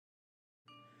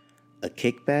A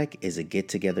kickback is a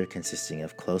get-together consisting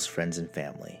of close friends and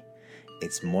family.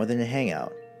 It's more than a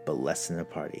hangout, but less than a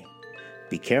party.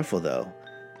 Be careful though,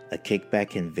 a kickback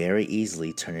can very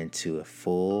easily turn into a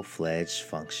full-fledged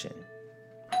function.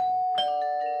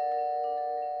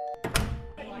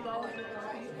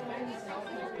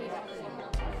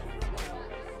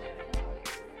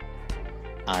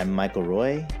 I'm Michael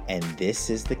Roy, and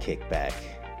this is The Kickback.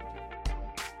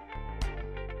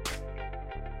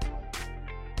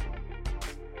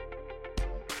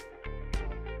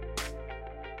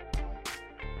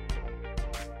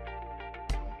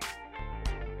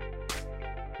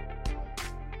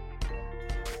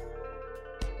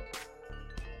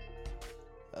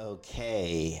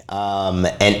 Okay,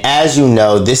 and as you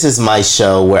know, this is my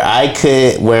show where I talk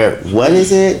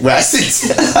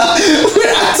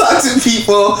to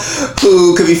people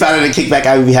who could be found in a kickback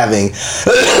I would be having.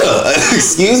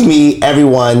 Excuse me,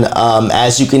 everyone.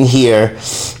 As you can hear,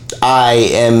 I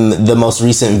am the most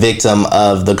recent victim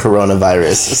of the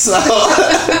coronavirus.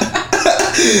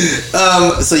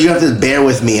 So you have to bear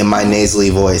with me in my nasally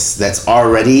voice. That's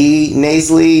already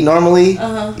nasally normally.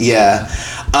 Yeah.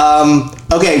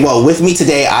 Okay, well, with me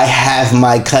today, I have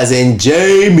my cousin,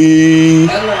 Jaime.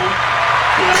 Hello.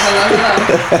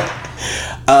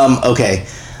 Okay.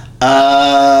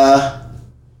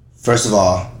 First of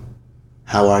all,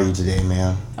 how are you today,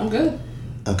 ma'am? I'm good.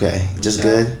 Okay, just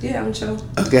good? Yeah, I'm chill.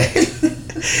 Okay.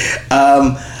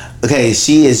 Okay,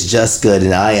 she is just good,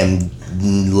 and I am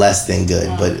less than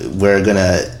good, but we're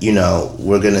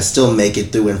gonna still make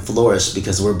it through and flourish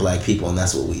because we're black people and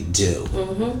that's what we do.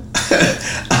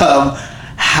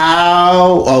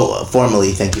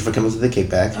 Formally, thank you for coming to the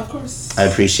kickback. Of course. I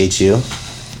appreciate you.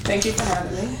 Thank you for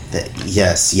having me.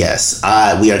 Yes.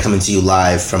 We are coming to you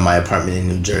live from my apartment in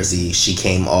New Jersey. She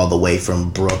came all the way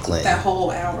from Brooklyn. That whole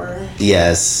hour.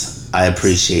 Yes, I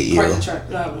appreciate you. Part of the truck.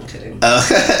 No, I'm kidding.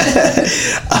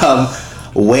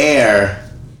 Where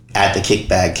at the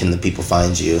kickback can the people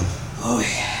find you? Oh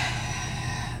yeah.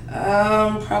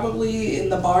 Probably in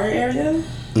the bar area.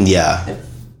 Yeah. If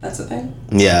that's a thing.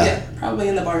 Yeah. Yeah, probably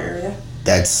in the bar area.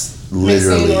 That's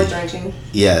literally. Mixing or drinking.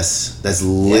 Yes, that's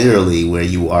literally where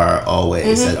you are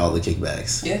always at all the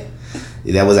kickbacks. Yeah.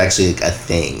 That was actually a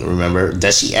thing. Remember?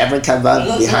 Does she ever come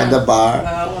up behind the bar? No,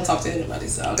 I don't want to talk to anybody,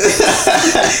 so I'll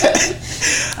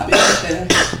be right there.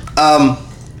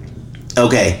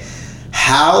 Okay.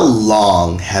 How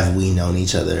long have we known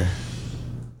each other?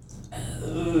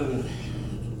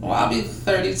 Well, I'll be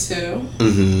 32.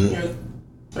 You're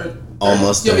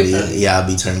Almost 30. You'll be 30. Yeah, I'll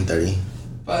be turning 30.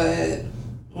 But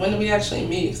when did we actually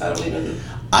meet? Because I don't even...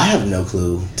 I have no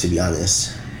clue, to be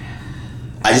honest.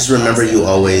 I just remember you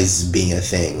always being a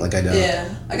thing. Like, I don't... Yeah.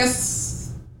 I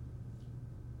guess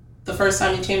the first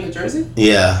time you came to Jersey?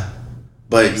 Yeah.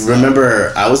 But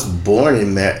remember, I was born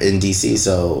in D.C.,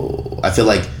 so I feel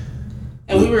like...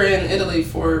 And we were in Italy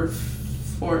for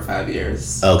 4 or 5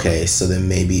 years. Okay, so then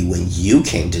maybe when you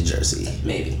came to Jersey.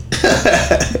 Maybe.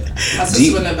 My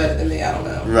sister would know better than me. I don't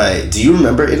know. Right. Do you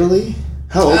remember Italy?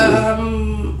 How old were you?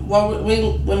 Well,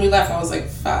 when we left, I was like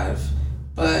 5.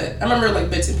 But I remember like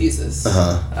bits and pieces.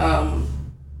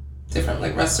 Different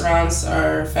like restaurants,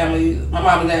 our family, my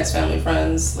mom and dad's family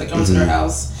friends, like going to their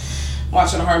house,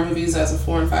 watching horror movies as a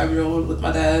 4 and 5-year-old with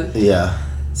my dad. Yeah.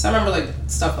 So I remember like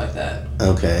stuff like that.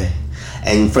 Okay.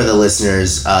 And for the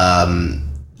listeners, Jamie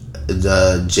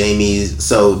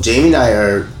and I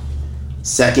are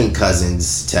second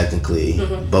cousins technically,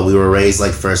 but we were raised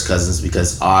like first cousins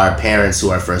because our parents,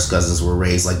 who are first cousins, were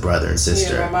raised like brother and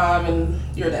sister. Yeah, my mom and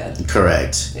your dad.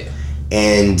 Correct. Yeah.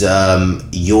 And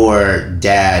your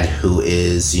dad, who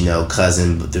is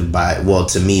cousin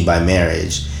to me by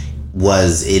marriage,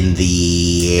 was in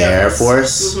the Air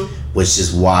Force. Which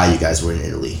is why you guys were in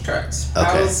Italy. Correct. Okay.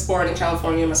 I was born in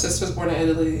California. My sister was born in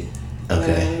Italy. And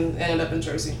then ended up in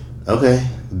Jersey. Okay.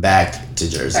 Back to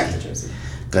Jersey. Back to Jersey.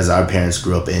 Because our parents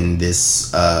grew up in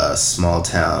this small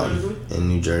town in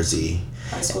New Jersey.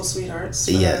 High school sweethearts.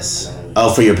 Yes.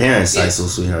 For your parents, high school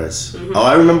sweethearts. Oh,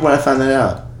 I remember when I found that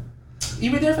out.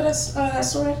 You were there for that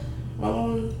story?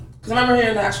 Because I remember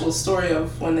hearing the actual story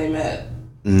of when they met.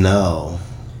 No.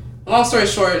 Long story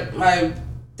short, my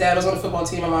dad was on the football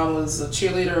team. My mom was a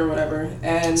cheerleader or whatever.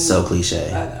 And so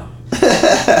cliche. I know.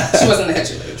 She wasn't the head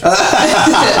cheerleader.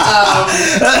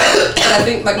 And I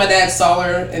think like my dad saw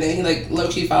her and then he like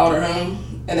low-key followed her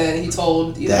home. And then he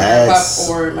told either my pop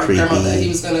or my grandma that he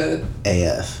was gonna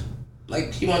AF.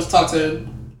 Like he wanted to talk to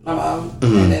my mom.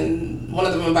 And then one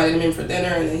of them invited him in for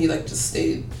dinner and then he like just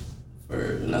stayed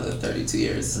for another 32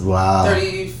 years. Wow.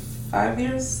 35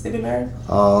 years they've been married.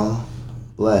 Oh.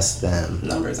 Bless them.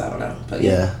 Numbers, I don't know. But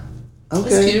yeah. Okay.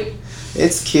 It's cute.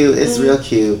 It's cute. It's real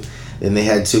cute. Then they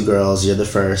had 2 girls. You're the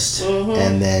first,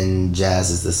 and then Jazz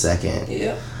is the second.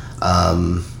 Yep.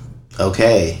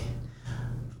 Okay.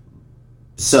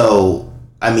 So,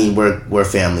 I mean, we're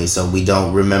family, so we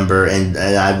don't remember, and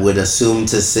I would assume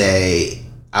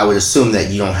that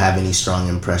you don't have any strong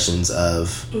impressions of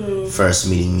first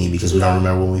meeting me because we don't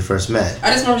remember when we first met.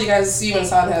 I just remember you and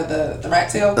Son had the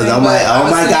rat tail thing. Oh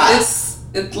my god.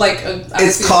 It's like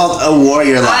it's called a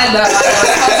warrior line. I know,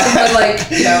 but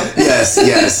like, you know. Yes.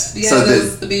 Yeah, so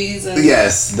the beads and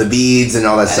the beads and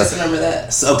all that stuff. I just remember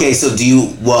that. So, okay, so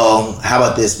how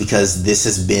about this? Because this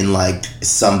has been like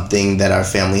something that our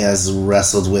family has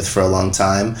wrestled with for a long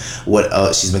time.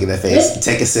 She's making that face.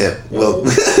 Take a sip. Well,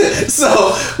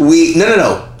 so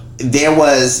no. There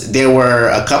were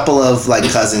a couple of like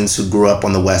cousins who grew up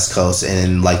on the West Coast,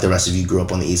 and like the rest of you grew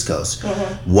up on the East Coast.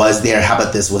 Was there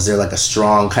like a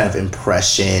strong kind of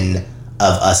impression of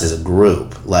us as a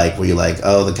group? Like, were you like,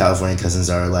 oh, the California cousins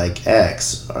are like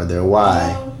X, or they're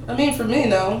Y? I mean, for me,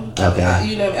 no. Okay. I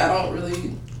mean, I don't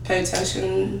really pay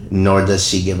attention. Nor does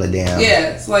she give a damn. Yeah,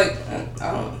 it's like, I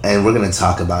don't. And we're gonna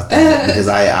talk about that because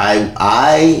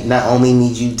I not only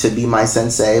need you to be my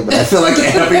sensei, but I feel like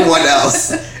everyone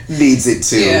else needs it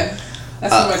too. Yeah,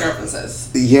 that's what my girlfriend says.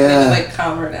 Yeah. I need to like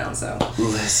calm her down. So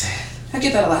listen, I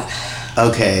get that a lot.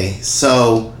 Okay,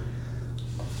 so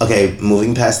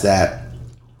moving past that,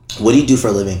 what do you do for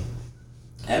a living?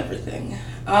 Everything.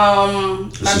 My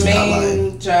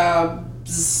main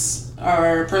jobs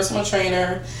are personal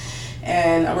trainer,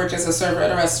 and I work as a server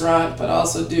at a restaurant, but I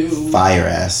also do fire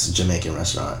ass Jamaican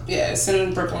restaurant. Yeah, it's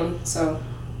in Brooklyn, so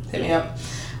hit me up.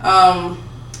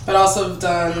 But also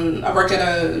I work at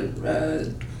a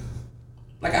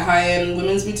high-end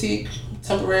women's boutique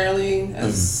temporarily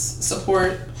as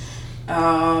support.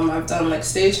 I've done like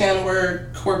stagehand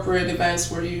work, corporate events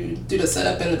where you do the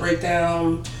setup and the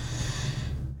breakdown.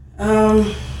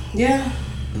 Yeah, a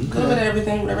little bit of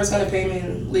everything, whatever's gonna pay me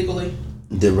legally.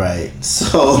 Right.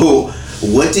 So,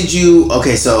 what did you?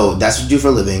 Okay, so that's what you do for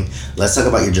a living. Let's talk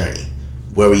about your journey.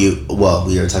 Where were you? Well,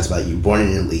 we already talked about you. Born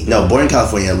in Italy. No, born in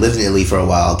California. Lived in Italy for a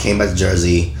while. Came back to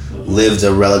Jersey. Lived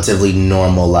a relatively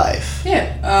normal life.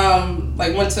 Yeah.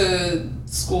 Went to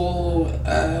school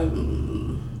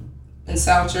in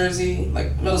South Jersey,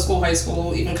 like middle school, high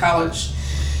school, even college.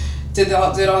 Did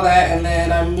all that, and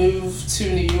then I moved to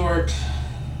New York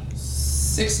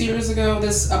 6 years ago.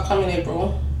 This upcoming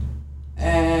April,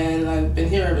 and I've been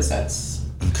here ever since.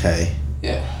 Okay.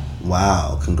 Yeah.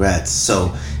 Wow. Congrats.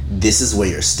 So, this is where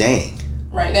you're staying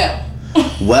right now.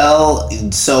 Well,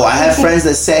 so I have friends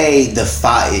that say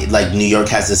New York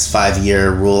has this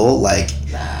 5-year rule. Like,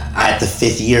 at the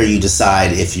 5th year, you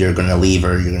decide if you're gonna leave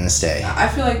or you're gonna stay. I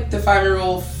feel like the 5-year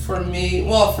rule for me,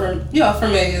 for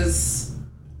me is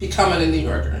becoming a New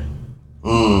Yorker.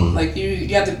 Like you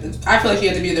have to. I feel like you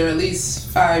have to be there at least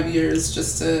 5 years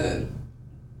just to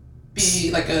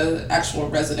be like a actual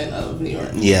resident of New York.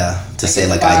 Yeah, to say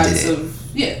like I did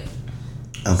it.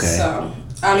 Okay. So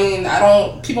I mean,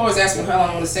 people always ask me how long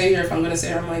I'm going to stay here. If I'm going to stay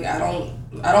here, I'm like, I don't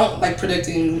like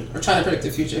predicting or trying to predict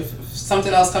the future. If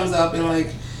something else comes up in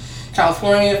like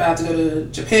California, if I have to go to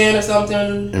Japan or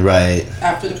something, right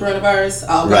after the coronavirus,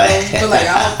 I'll go. Right. But like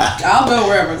I'll go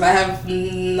wherever because I have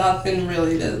nothing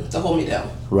really to hold me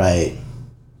down. Right.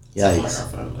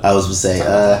 Yikes. I was gonna say,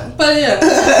 but yeah,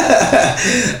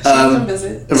 she can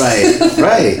visit.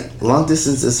 Right. Long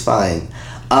distance is fine.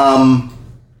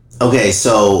 Okay,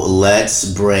 so let's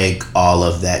break all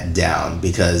of that down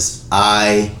because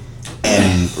I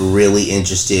am really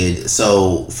interested.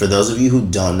 So for those of you who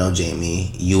don't know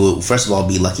Jaime, you will first of all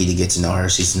be lucky to get to know her.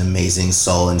 She's an amazing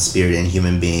soul and spirit and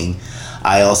human being.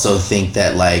 I also think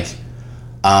that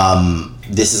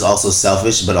this is also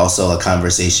selfish, but also a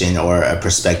conversation or a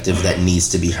perspective that needs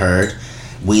to be heard.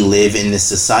 We live in this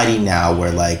society now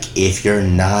where if you're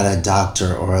not a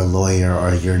doctor or a lawyer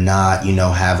or you're not,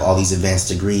 have all these advanced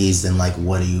degrees, then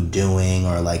what are you doing?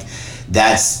 Or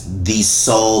that's the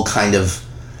sole kind of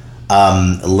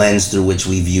lens through which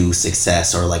we view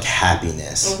success or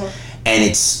happiness. Mm-hmm. And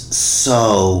it's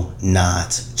so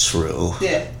not true.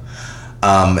 Yeah.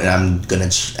 And I'm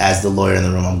gonna, as the lawyer in the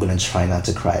room, I'm gonna try not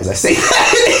to cry as I say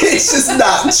that. It's just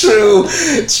not true.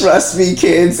 Trust me,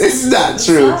 kids, it's not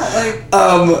true.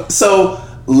 So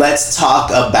let's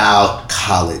talk about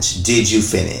college. Did you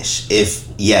finish? If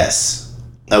yes,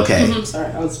 okay. Mm-hmm.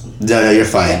 Sorry, No, you're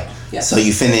fine. Yeah. So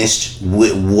you finished.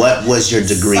 What was your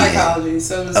degree? Psychology.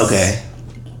 So it was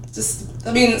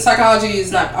psychology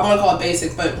is not, I want to call it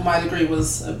basic, but my degree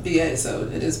was a BA, so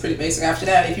it is pretty basic. After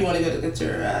that, if you want to go to get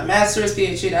your master's,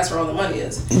 PhD, that's where all the money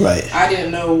is. Right. I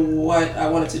didn't know what I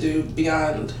wanted to do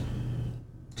beyond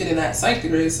getting that psych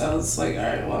degree, so I was like, all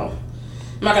right, well,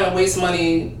 I'm not gonna waste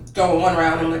money going one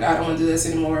route and I'm like, I don't want to do this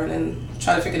anymore, and then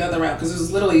try to figure another route, because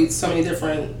there's literally so many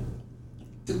different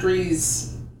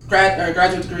degrees,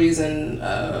 graduate degrees and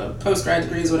post-grad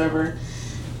degrees, whatever,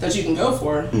 that you can go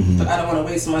for. But I don't want to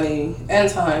waste money and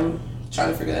time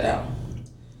trying to figure that out.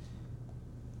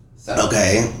 So.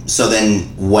 Okay, so then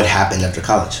what happened after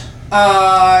college?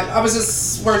 I was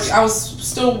just working. I was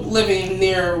still living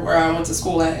near where I went to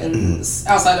school at,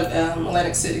 outside of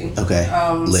Atlantic City. Okay. So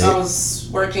I was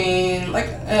working like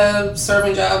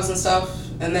serving jobs and stuff,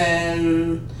 and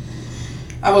then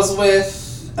I was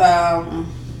with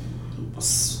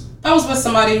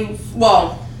somebody.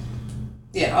 Well,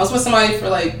 yeah, I was with somebody for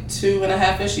like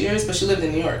 2.5-ish years, but she lived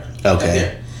in New York.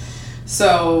 Okay.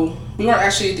 So we weren't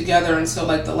actually together until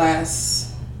like the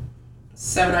last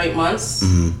 7 or 8 months.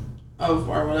 Of,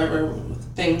 or whatever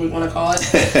thing we want to call it.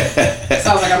 So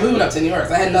I was like, I'm moving up to New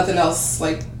York. I had nothing else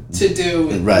like to do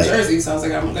in Jersey, so I was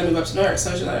like, I'm gonna move up to New York,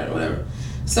 socialite or whatever.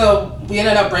 So we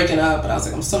ended up breaking up, but I was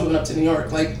like, I'm still moving up to New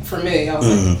York. Like for me, I was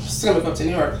like, I'm still gonna move up to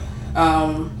New York.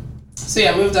 So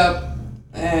yeah, I moved up,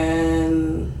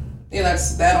 and yeah,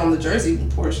 that's that on the Jersey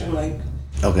portion. Like,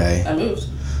 okay, I moved.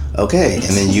 Okay, and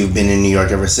then you've been in New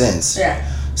York ever since. Yeah.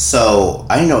 So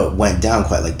I didn't know it went down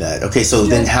quite like that. Okay, so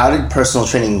then how did personal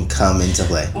training come into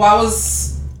play? Well,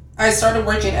 I started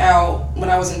working out when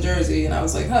I was in Jersey, and I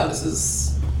was like, oh, this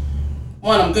is,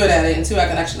 one, I'm good at it, and two, I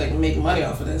can actually like make money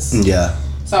off of this. Yeah.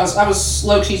 So I was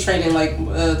low key training like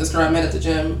this girl I met at the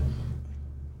gym.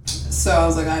 So I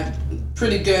was like, I'm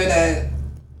pretty good at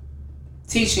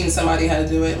teaching somebody how to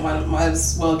do it. Might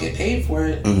as well get paid for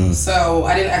it. So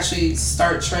I didn't actually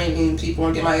start training people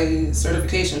or get my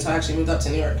certification until I actually moved up to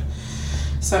New York.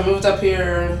 So I moved up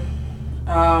here,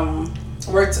 I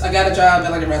got a job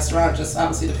at like a restaurant, just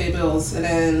obviously to pay bills, and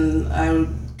then I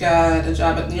got a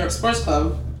job at New York Sports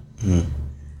Club.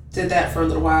 Did that for a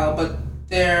little while, but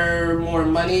they're more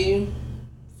money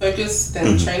focused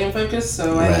than training focused,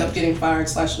 so I ended up getting fired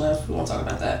 / left. We won't talk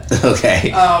about that.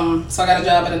 Okay. So I got a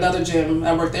job at another gym.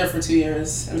 I worked there for 2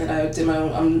 years, and then I did my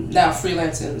own. I'm now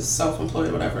freelancing,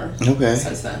 self-employed, whatever. Okay.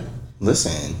 Since then.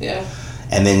 Listen. Yeah.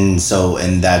 And then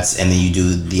and then you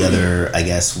do the other, I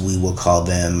guess we will call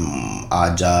them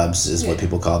odd jobs, is what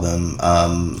people call them.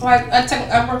 Well,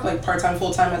 I work like part-time,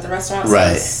 full-time at the restaurant, so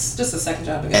it's just a second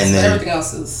job, I guess. And then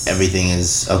everything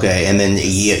is okay. And then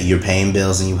you're paying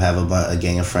bills, and you have a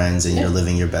gang of friends, and you're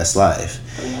living your best life.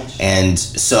 Pretty much. And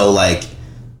so, like,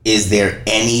 is there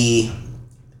any?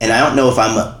 And I don't know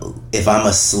if I'm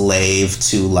a slave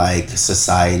to like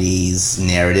society's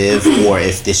narrative or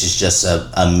if this is just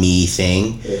a me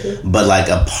thing, but like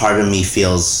a part of me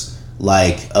feels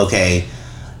like, okay,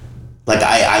 like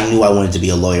I knew I wanted to be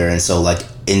a lawyer, and so like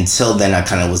until then I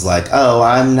kind of was like, oh,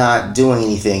 I'm not doing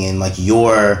anything, and like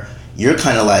you're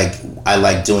kind of like, I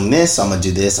like doing this, so I'm gonna do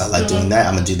this, I like doing that,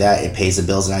 I'm gonna do that, it pays the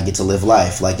bills and I get to live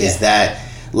life. Like is that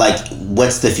like,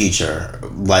 what's the future?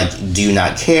 Like, do you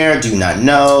not care? Do you not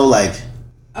know? Like,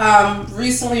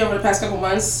 recently over the past couple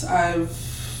months, I've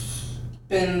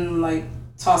been like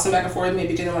tossing back and forth,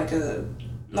 maybe getting like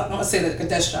not gonna say like a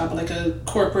desk job, but like a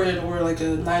corporate or like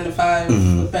a 9 to 5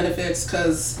 with benefits,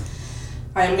 because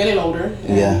I am getting older,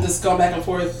 and this going back and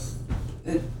forth,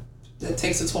 it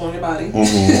takes a toll on your body,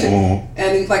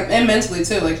 and mentally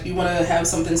too. Like you want to have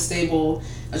something stable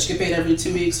that you get paid every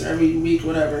 2 weeks or every week,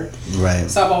 whatever.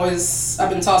 Right. So I've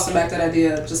been tossing back that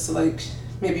idea just to like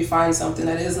maybe find something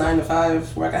that is 9 to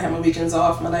 5 where I can have my weekends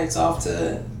off, my nights off,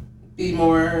 to be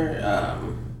more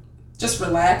just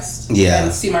relaxed.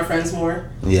 And see my friends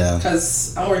more. Yeah.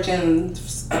 Because I'm working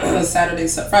Friday, Saturday,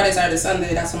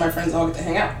 Sunday. That's when my friends all get to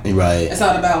hang out. Right. It's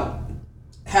not about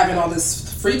having all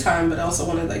this free time, but I also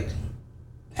want to like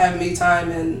have me time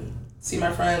and see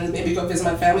my friends, maybe go visit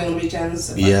my family on the weekends.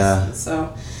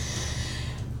 So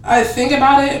I think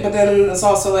about it, but then it's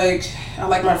also like I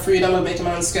like my freedom of making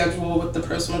my own schedule with the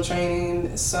personal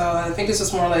training. So I think it's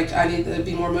just more like I need to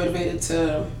be more motivated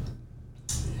to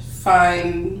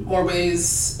find more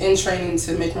ways in training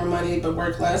to make more money but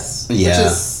work less. Yeah.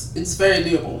 It's very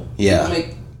doable. Yeah. People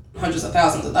make hundreds of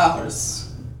thousands of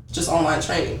dollars just online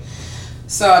training.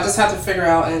 So I just have to figure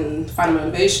out and find a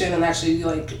motivation and actually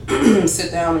like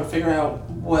sit down and figure out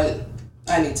what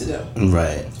I need to do.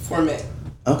 Right. For me.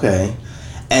 Okay.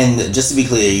 And just to be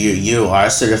clear, you are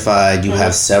certified. You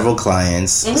have several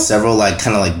clients, several like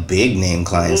kind of like big name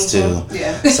clients too.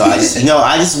 Yeah. So I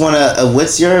just want to.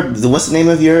 What's the name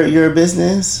of your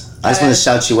business? I just want to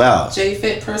shout you out.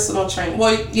 JFit Personal Training.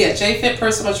 Well, yeah, JFit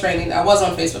Personal Training. I was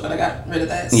on Facebook, but I got rid of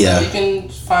that. So you can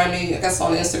find me, I guess,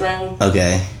 on Instagram.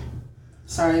 Okay.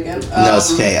 Sorry again. No,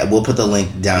 it's okay. We'll put the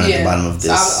link down at the bottom of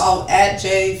this. So I'll at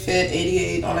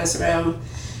JFit88 on Instagram.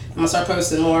 I'm gonna start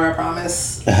posting more, I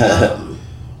promise.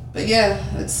 But yeah,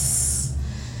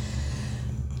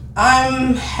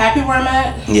 I'm happy where I'm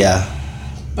at. Yeah.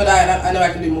 But I know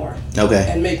I can do more. Okay.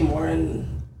 And make more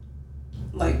and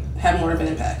like have more of an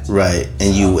impact. Right.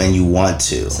 And you want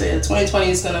to. So yeah,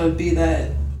 2020 is gonna be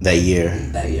that year.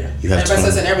 You have everybody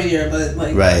says it every year, but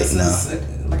like this is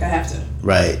like I have to.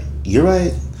 Right. You're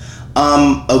right.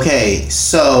 Okay,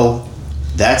 so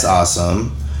that's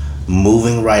awesome.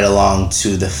 Moving right along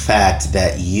to the fact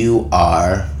that you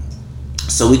are,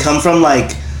 so we come from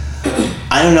like,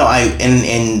 I don't know,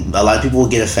 and a lot of people will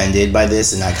get offended by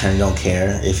this, and I kind of don't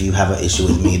care. If you have an issue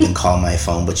with me, then call my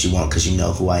phone, but you won't because you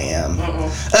know who I am.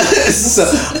 So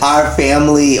our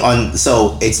family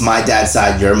so it's my dad's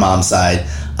side, your mom's side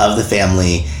of the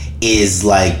family is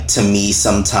like, to me,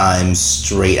 sometimes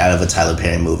straight out of a Tyler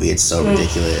Perry movie. It's so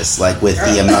ridiculous. Like with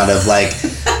the amount of like,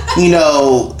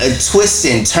 twists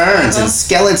and turns and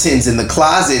skeletons in the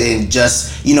closet and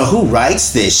just, who writes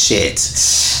this shit?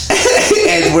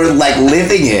 And we're like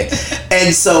living it.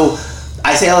 And so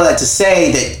I say all that to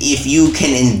say that if you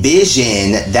can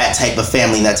envision that type of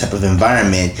family, that type of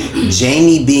environment,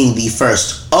 Jaime being the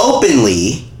first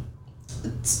openly.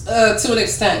 To an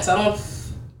extent.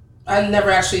 I never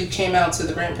actually came out to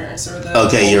the grandparents or the.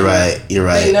 Okay, you're right.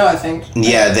 They know, I think.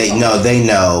 Yeah, they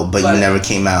know, but you never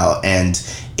came out, and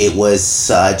it was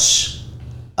such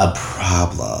a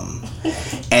problem.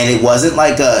 And it wasn't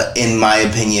like in my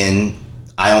opinion,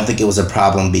 I don't think it was a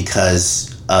problem because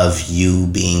of you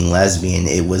being lesbian.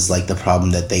 It was like the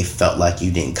problem that they felt like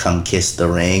you didn't come kiss the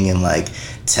ring and like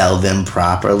tell them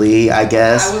properly, I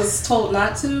guess. I was told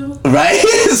not to. Right?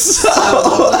 So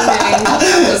I'm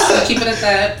just gonna keep it at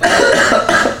that.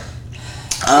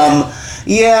 But,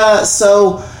 yeah,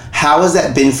 so how has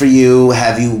that been for you?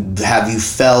 Have you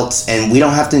felt, and we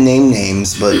don't have to name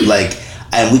names, but like,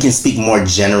 and we can speak more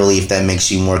generally if that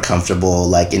makes you more comfortable,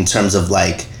 like in terms of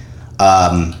like,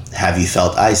 have you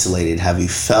felt isolated? Have you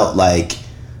felt like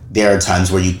there are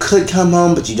times where you could come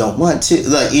home but you don't want to?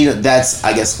 Like, that's,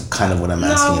 I guess, kind of what I'm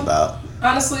asking about.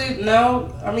 Honestly,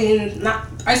 no. I mean,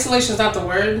 isolation's not the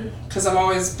word, because I've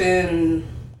always been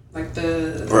like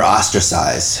or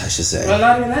ostracized, I should say. Well,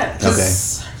 not even that. Okay.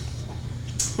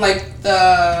 Like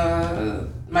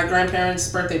my grandparents'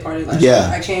 birthday party last year.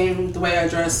 I came the way I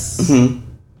dress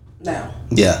now.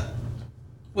 Yeah.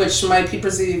 Which might be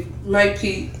perceived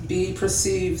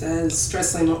as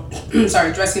dressing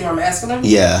more masculine.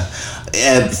 Yeah.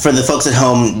 For the folks at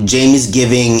home, Jamie's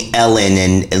giving Ellen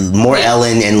and more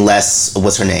Ellen and less.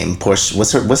 What's her name? Portia.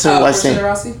 What's her wife's name? Portia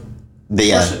Rossi.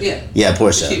 Yeah,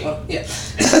 Portia. The cute one. Yeah.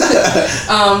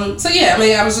 So yeah, I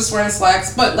mean, I was just wearing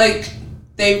slacks, but like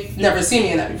they've never seen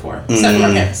me in that before, except for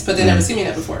my parents. But they never seen me in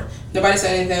that before. Nobody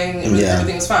said anything.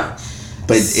 Everything was fine.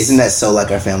 But isn't that so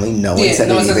like our family? No one said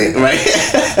anything, right?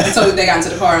 Until they got into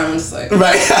the car, and I'm just like,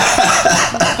 right.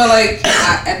 But like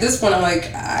at this point, I'm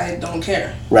like, I don't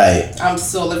care. Right. I'm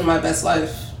still living my best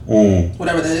life,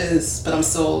 whatever that is. But I'm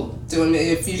still doing it.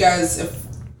 If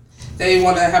they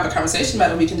want to have a conversation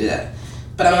about it, we can do that.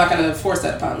 But I'm not going to force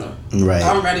that upon them. Right.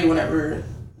 I'm ready whenever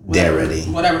they're ready.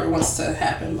 Whatever wants to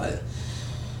happen, but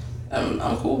I'm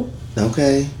cool.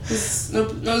 Okay.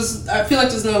 I feel like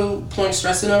there's no point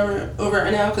stressing over it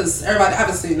right now, because everybody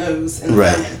obviously knows in the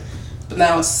family. But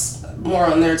now it's more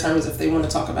on their terms if they want to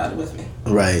talk about it with me.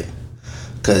 Right.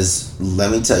 Because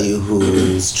let me tell you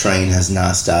whose train has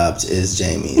not stopped is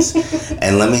Jaime's.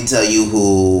 And let me tell you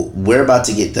who we're about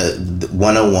to get the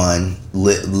 101,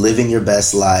 living your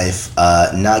best life,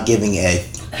 not giving a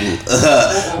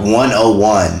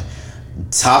 101.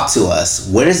 Talk to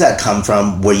us. Where does that come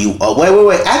from? Were you... Oh,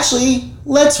 wait. Actually,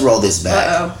 let's roll this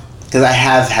back. Because I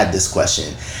have had this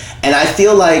question. And I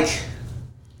feel like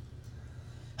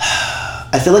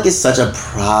it's such a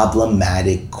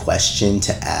problematic question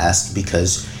to ask,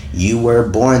 because you were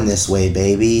born this way,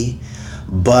 baby.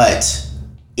 But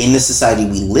in the society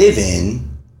we live in,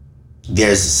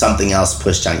 there's something else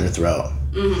pushed down your throat.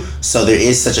 Mm-hmm. So there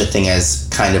is such a thing as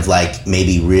kind of like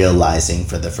maybe realizing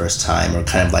for the first time, or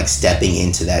kind of like stepping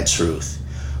into that truth.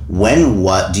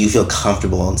 What do you feel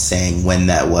comfortable in saying when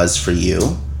that was for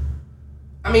you?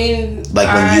 I mean, like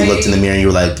when you looked in the mirror and you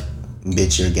were like,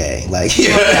 bitch, you're gay. Like,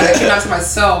 I came out to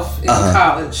myself in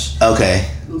college. Okay.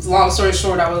 Long story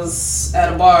short, I was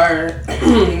at a bar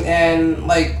and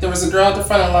like there was a girl at the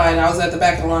front of the line. I was at the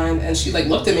back of the line, and she like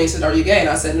looked at me and said, "Are you gay?" And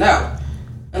I said, "No."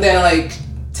 And then like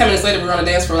 10 minutes later, we were on a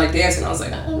dance floor like dancing. I was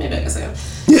like, maybe I guess I am.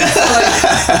 Yeah. So,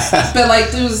 but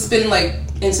like there's been like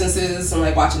instances and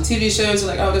like watching TV shows,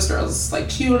 like, oh, this girl's like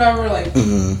cute or whatever, like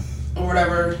or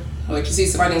whatever. Or, like you see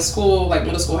somebody in school, like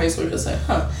middle school, high school, you're just like,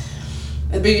 huh.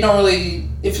 But you don't really,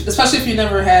 especially if you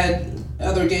never had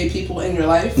other gay people in your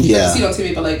life. Yeah. You see it on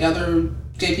TV, but like other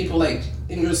gay people like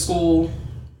in your school,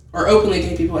 or openly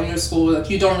gay people in your school, like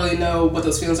you don't really know what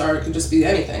those feelings are. It could just be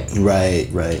anything.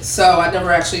 Right. So I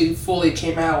never actually fully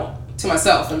came out to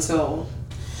myself until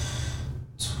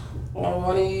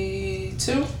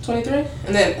 22, 23.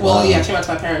 And then, I came out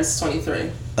to my parents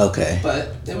 23. Okay.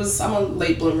 But I'm a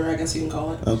late bloomer, I guess you can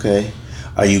call it. Okay.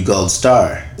 Are you Gold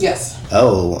Star? Yes.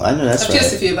 Oh, I know that's right. I've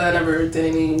kissed a few, but I never did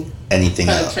anything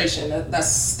penetration.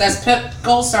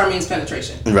 Gold Star means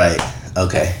penetration. Right.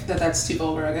 Okay. That's too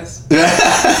vulgar, I guess. We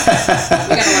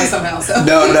gotta learn somehow. So.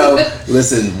 No.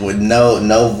 Listen,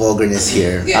 no vulgarness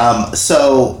here. Yeah.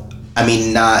 So I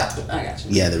mean, not. I got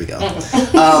you. Yeah. There we go.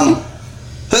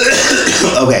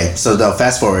 Okay. So now,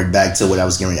 fast forward back to what I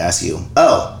was going to ask you.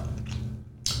 Oh.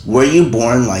 Were you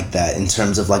born like that in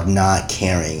terms of like not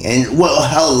caring? And well,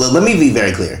 hell, let me be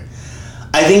very clear.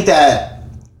 I think that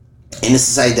in the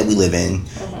society that we live in,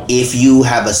 if you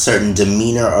have a certain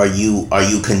demeanor or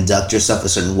you conduct yourself a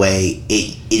certain way,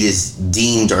 it is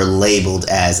deemed or labeled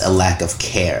as a lack of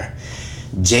care.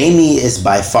 Jaime is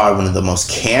by far one of the most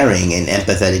caring and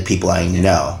empathetic people I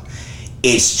know.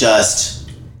 It's just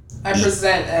I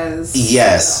present as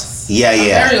yes, yeah.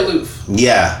 I'm very aloof.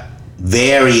 Yeah.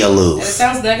 Very aloof. And it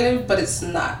sounds negative, but it's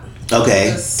not.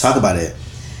 Okay, talk about it.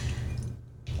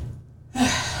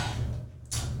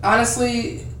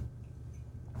 Honestly,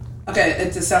 okay,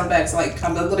 it just sounds bad. It's like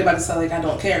I'm literally about to say like I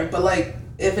don't care, but like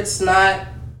if it's not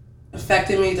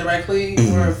affecting me directly,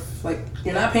 or if like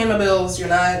you're not paying my bills, you're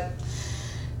not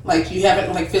like you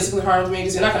haven't like physically harmed me,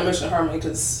 because you're not gonna emotionally harm me,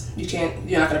 because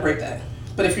you're not gonna break that.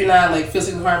 But if you're not like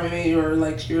physically harming me, or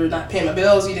like you're not paying my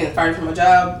bills, you didn't fire me from my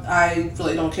job, I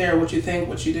really don't care what you think,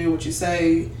 what you do, what you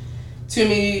say to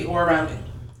me or around me.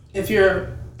 If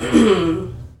you're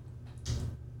the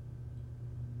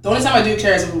only time I do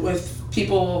care is with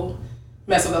people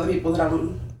mess with other people that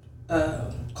I'm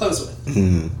close with.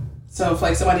 Mm-hmm. So if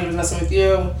like somebody was messing with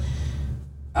you,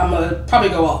 I'm gonna probably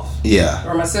go off. Yeah.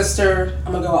 Or my sister,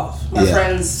 I'm gonna go off. My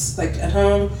friends like at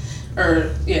home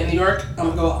or in New York, I'm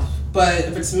gonna go off. But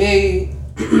if it's me,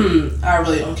 I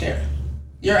really don't care.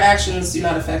 Your actions do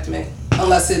not affect me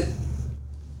unless it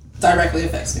directly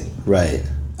affects me. Right.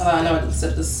 I know I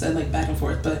said like back and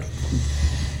forth, but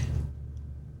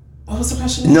what was the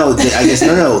question? No, I guess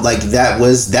no. Like that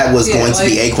was going to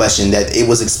be a question that it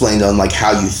was explained on like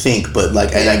how you think, but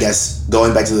like, and I guess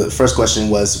going back to the first question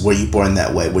was, were you born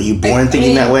that way? Were you born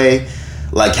thinking that way?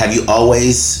 Like, have you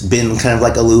always been kind of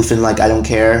like aloof and like I don't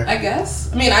care? I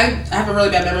guess. I mean, I have a really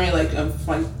bad memory like of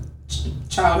like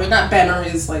childhood. Not bad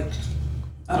memories. Like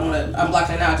I'm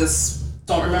blocking it out. I just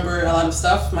don't remember a lot of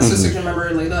stuff. My sister can remember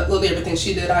like literally everything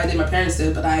she did. I did. My parents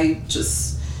did, but I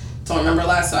just don't remember a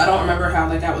lot. So I don't remember how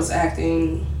like I was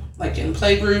acting like in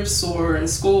play groups or in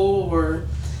school or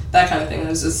that kind of thing. It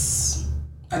was just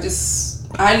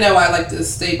I know I like to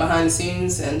stay behind the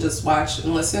scenes and just watch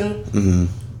and listen. Mm-hmm.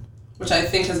 Which I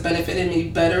think has benefited me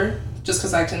better, just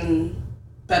because I can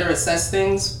better assess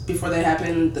things before they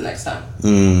happen the next time.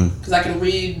 Because I can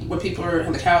read what people are,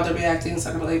 like how they're reacting, so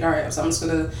I can be like, all right, so I'm just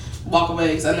going to walk away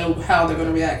because I know how they're going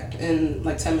to react in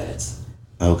like 10 minutes.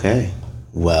 Okay.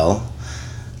 Well,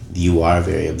 you are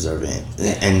very observant.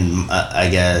 And I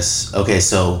guess, okay,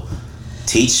 so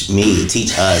teach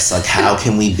us, like how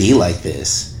can we be like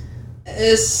this?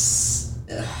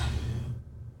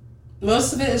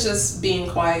 Most of it is just being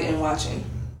quiet and watching.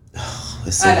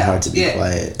 It's so hard to be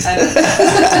quiet.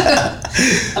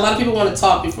 A lot of people want to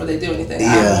talk before they do anything.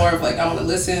 I'm more of like, I want to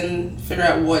listen, figure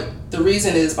out what the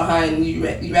reason is behind you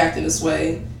acting this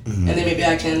way. And then maybe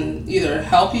I can either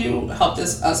help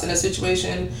us in a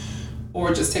situation,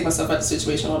 or just take myself out of the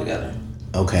situation altogether.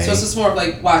 Okay. So it's just more of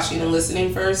like watching and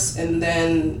listening first and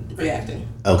then reacting.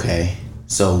 Okay.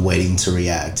 So waiting to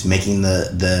react, making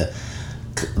the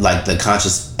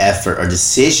conscious effort or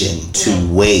decision to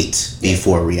wait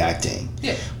before reacting.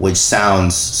 Yeah. Which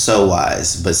sounds so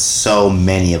wise, but so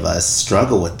many of us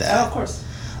struggle with that. Oh, of course.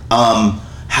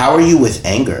 How are you with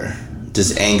anger? Do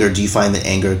you find that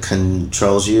anger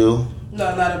controls you?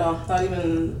 No, not at all. Not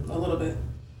even a little bit.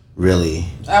 Really?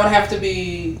 I would have to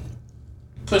be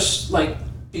pushed like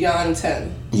beyond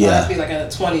 10. Yeah. I'd have to be like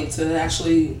at a 20 to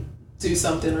actually do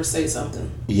something or say something.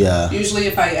 Yeah. Usually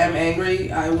if I am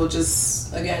angry, I will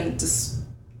just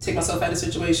take myself out of the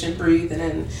situation, breathe, and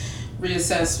then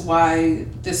reassess why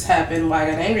this happened, why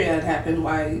I got angry that it happened,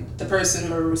 why the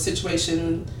person or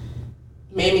situation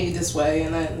made me this way,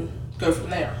 and then go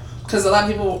from there. Because a lot of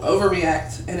people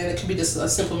overreact, and then it could be just a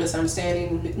simple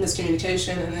misunderstanding,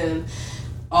 miscommunication, and then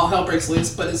all hell breaks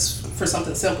loose, but it's for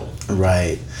something simple.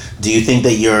 Right. Do you think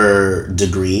that your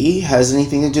degree has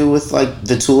anything to do with like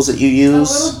the tools that you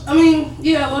use? A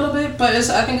little bit, but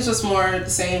I think it's just more the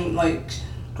same. Like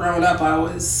growing up, I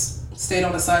always stayed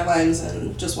on the sidelines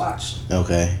and just watched.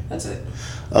 Okay. That's it.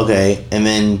 Okay, and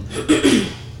then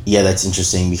yeah, that's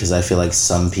interesting because I feel like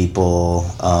some people.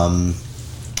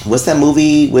 What's that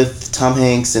movie with Tom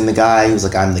Hanks and the guy who's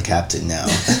like, I'm the captain now?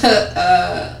 What's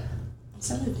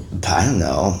that movie? I don't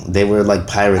know. They were like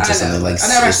pirates or something. Like I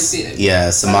never actually seen it. Yeah,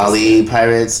 Somali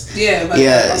pirates. Yeah, but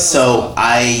yeah. So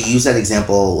I use that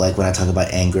example like when I talk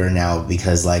about anger now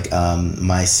because like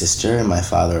my sister and my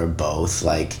father are both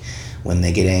like when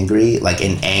they get angry, like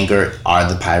in anger are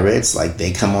the pirates. Like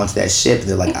they come onto that ship,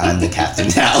 they're like, I'm the captain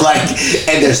now. Like,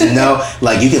 and there's no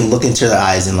like you can look into their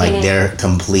eyes and like their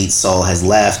complete soul has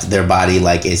left their body.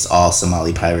 Like it's all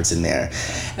Somali pirates in there.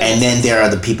 And then there are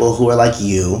the people who are like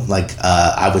you, like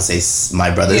I would say my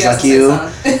brother's like you,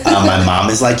 my mom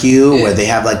is like you, where they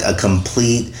have like a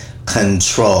complete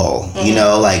control. You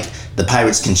know, like the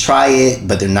pirates can try it,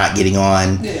 but they're not getting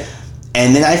on. Yeah.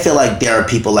 And then I feel like there are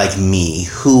people like me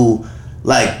who,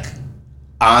 like,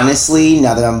 honestly,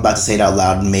 now that I'm about to say it out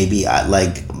loud, maybe I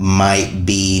like might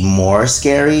be more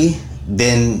scary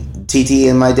than TT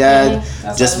and my dad,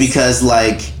 just because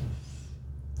like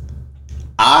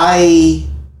I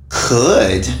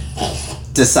could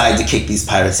decide to kick these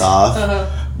pirates off,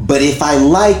 but if I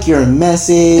like your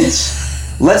message.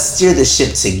 Let's steer the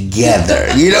ship together.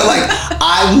 You know, like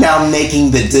I'm now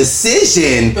making the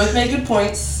decision. Both make good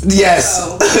points. Yes,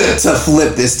 to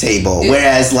flip this table. Yeah.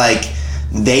 Whereas, like,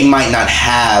 they might not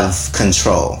have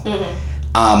control.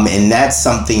 And that's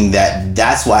something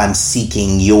that's why I'm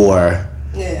seeking your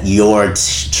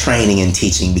training and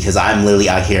teaching because I'm literally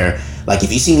out here. Like,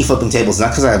 if you see me flipping tables, not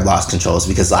because I've lost control, it's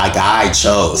because, like, I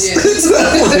chose to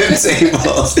flip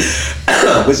tables,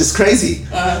 which is crazy.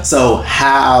 So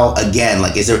how, again,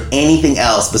 like, is there anything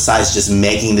else besides just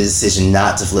making the decision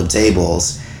not to flip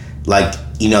tables? Like,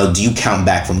 you know, do you count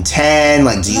back from 10?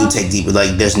 Like, do you take deep,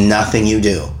 like, there's nothing you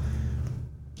do?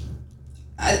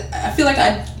 I feel like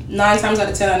 9 times out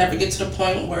of 10, I never get to the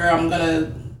point where I'm going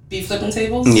to be flipping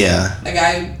tables. Yeah. Like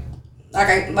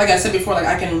I said before, like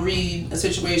I can read a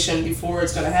situation before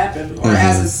it's gonna happen or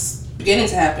as it's beginning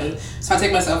to happen. So I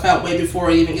take myself out way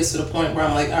before it even gets to the point where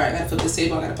I'm like, all right, I gotta flip this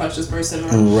table, I gotta punch this person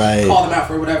or call them out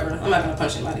for whatever. I'm not gonna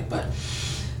punch anybody, but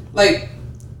like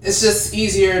it's just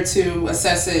easier to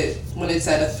assess it when it's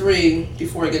at a 3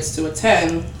 before it gets to a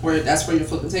 10, where that's where you're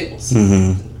flipping tables.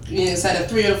 It's at a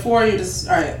 3 or a 4, you're just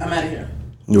all right, I'm out of here.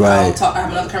 Right. I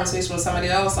have another conversation with somebody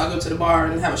else. I'll go to the bar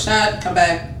and have a shot, come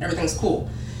back, everything's cool.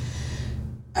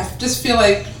 I just feel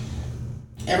like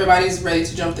everybody's ready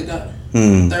to jump the gun.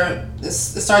 It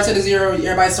starts at a 0.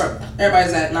 Everybody's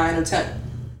at 9 or 10.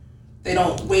 They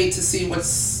don't wait to see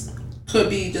could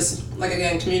be just like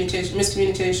again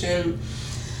miscommunication.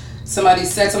 Somebody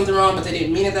said something wrong, but they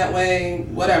didn't mean it that way.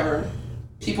 Whatever.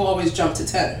 People always jump to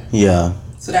 10. Yeah.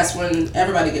 So that's when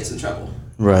everybody gets in trouble.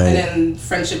 Right. And then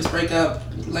friendships break up,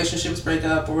 relationships break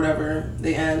up, or whatever.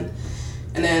 They end.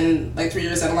 And then, like 3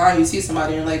 years down the line, you see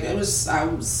somebody and you're like, I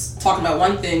was talking about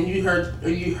one thing, you heard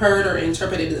or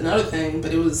interpreted another thing,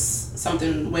 but it was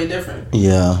something way different.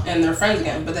 Yeah. And they're friends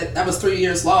again, but that was 3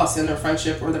 years lost in their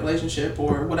friendship or their relationship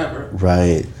or whatever.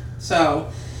 Right. So,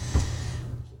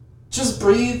 just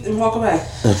breathe and walk away.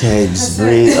 Okay, just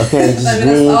breathe. Okay, just breathe.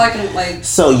 That's all I can like.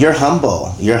 So you're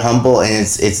humble, and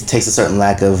it takes a certain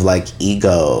lack of like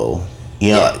ego. You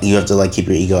know, you have to like keep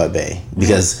your ego at bay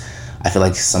because. I feel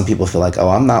like some people feel like, oh,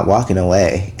 I'm not walking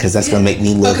away because that's going to make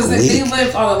me look weak. Because they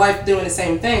lived all their life doing the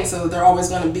same thing, so they're always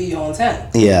going to be on 10.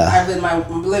 Yeah. I lived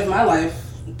my life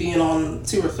being on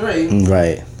 2 or 3.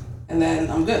 Right. And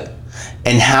then I'm good.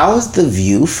 And how is the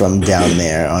view from down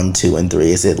there on 2 and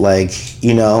 3? Is it like,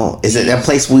 you know, is it a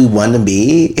place we want to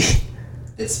be?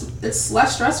 It's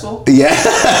less stressful. Yeah.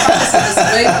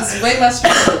 It's way less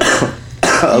stressful.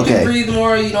 You Okay. can breathe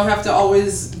more. You don't have to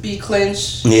always be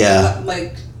clenched. Yeah.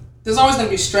 Like, there's always going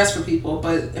to be stress for people,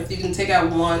 but if you can take out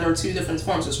 1 or 2 different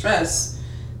forms of stress,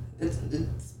 it's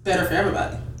better for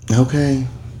everybody. Okay.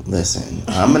 Listen,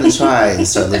 I'm going to try and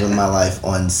start living my life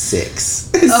on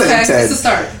 6. Okay, it's a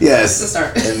start. Yes. It's a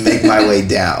start. And make my way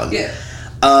down. Yeah.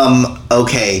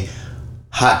 Okay.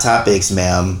 Hot topics,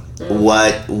 ma'am.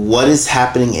 What is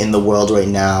happening in the world right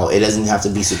now? It doesn't have to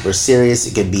be super serious.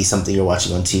 It could be something you're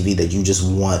watching on TV that you just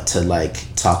want to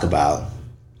like talk about.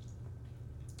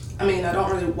 I mean, I don't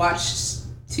really watch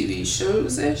TV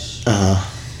shows-ish. I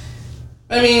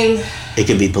mean... It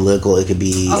could be political. It could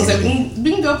be... I was like,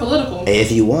 we can go political.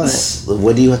 If you want.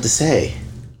 What do you have to say?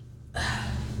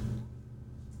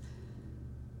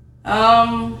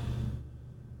 I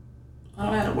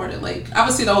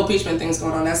obviously the whole impeachment thing's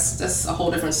going on. That's a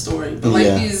whole different story. But like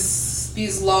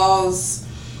these laws,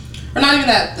 or not even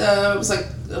that. It was like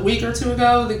a week or two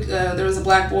ago. There was a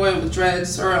black boy with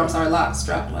dreads, or I'm sorry, locks.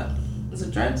 What? Is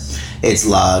it dreads? It's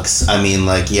locks. I mean,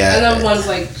 like, yeah. And then one's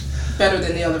like better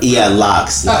than the other. Yeah,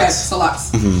 locks. Okay, so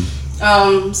locks.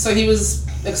 So he was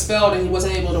expelled and he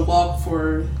wasn't able to walk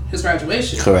for his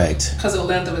graduation. Correct. Because of the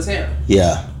length of his hair.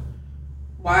 Yeah.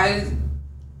 Why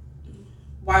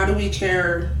do we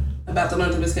care about the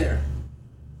length of his hair?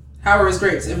 How are his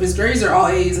grades? If his grades are all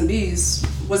A's and B's,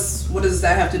 what does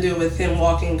that have to do with him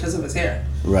walking because of his hair?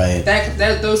 Right.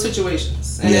 That those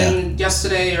situations. And then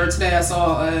yesterday or today I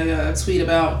saw a tweet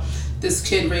about this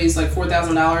kid raised like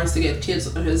 $4,000 to get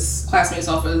his classmates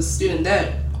off of student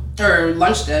debt or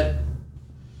lunch debt.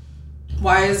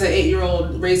 Why is an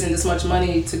 8-year-old raising this much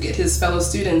money to get his fellow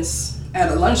students at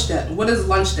a lunch debt? What is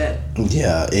lunch debt?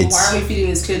 Yeah, it's... Why are we feeding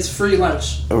these kids free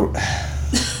lunch?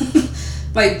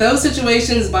 Like, those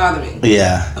situations bother me.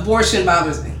 Yeah. Abortion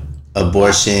bothers me.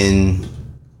 Abortion...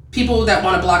 People that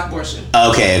want to block abortion.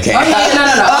 Okay. Oh, yeah,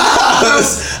 no.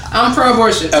 I'm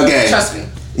pro-abortion. Okay. Trust me.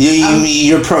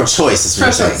 You're pro-choice, is what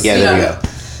you're saying. Yeah, there we go.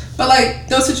 But, like,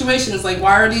 those situations, like,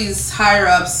 why are these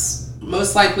higher-ups,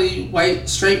 most likely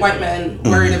straight white men,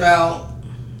 worried about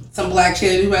some black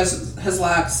kid who has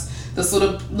locks, this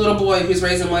little boy who's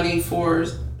raising money for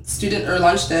student or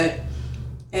lunch debt,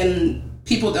 and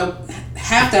people that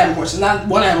have to have abortions, not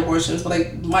want to have abortions, but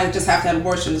like might just have to have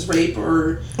abortions, rape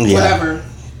or whatever.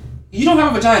 You don't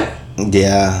have a vagina.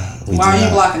 Yeah. Why are you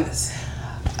blocking this?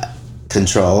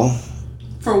 Control.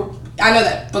 I know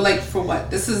that, but like for what?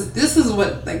 This is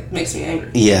what like makes me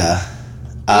angry. Yeah.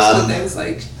 These things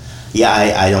like. Yeah,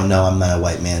 I don't know. I'm not a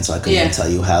white man, so I couldn't even tell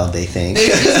you how they think.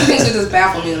 These things that just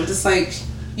baffle me. I'm just like,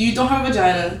 you don't have a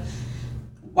vagina.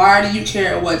 Why do you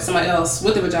care what somebody else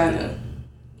with a vagina,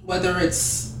 whether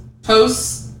it's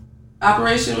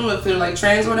post-operation, if they're like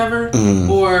trans or whatever,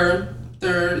 or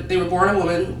they were born a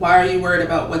woman? Why are you worried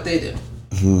about what they do?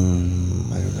 I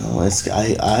don't know. I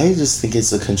just think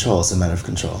it's a matter of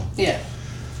control. Yeah.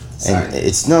 Sorry. And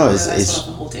it's went off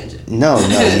the whole tangent. No,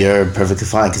 you're perfectly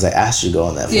fine because I asked you to go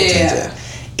on that whole tangent.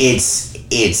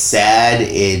 It's sad.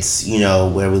 It's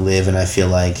where we live, and I feel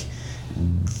like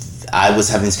I was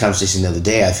having this conversation the other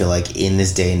day. I feel like in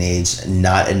this day and age,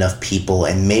 not enough people,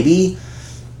 and maybe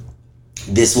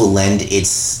this will lend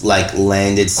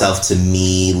itself to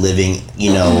me living,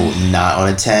 not on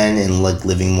a 10 and like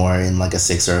living more in like a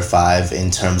 6 or a 5 in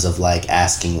terms of like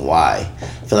asking why.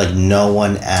 I feel like no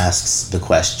one asks the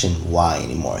question why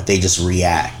anymore. They just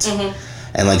react.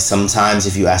 And like sometimes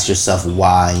if you ask yourself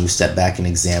why and you step back and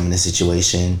examine the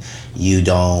situation, you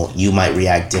might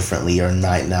react differently or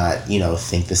might not,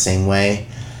 think the same way.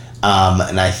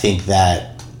 And I think that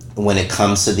when it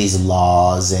comes to these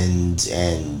laws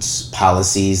and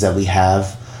policies that we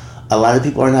have, a lot of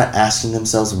people are not asking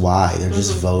themselves why. They're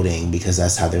just voting because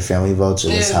that's how their family votes or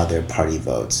that's how their party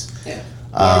votes. Yeah.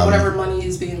 Or whatever money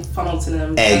is being funneled to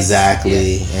them.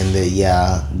 Exactly. And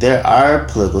there are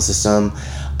political system.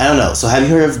 I don't know. So have you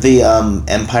heard of the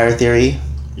empire theory?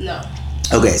 No.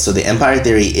 Okay, so the empire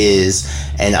theory is,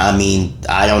 and I mean,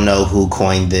 I don't know who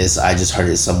coined this. I just heard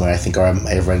it somewhere. I think I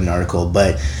might have read an article,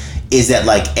 but is that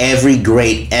like every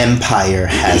great empire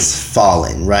has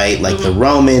fallen, right? Like the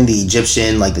Roman, the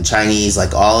Egyptian, like the Chinese,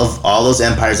 like all those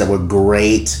empires that were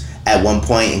great at one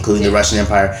point, including the Russian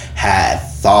Empire, had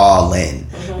fallen,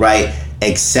 right?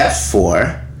 Except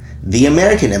for the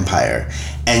American Empire.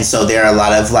 And so there are a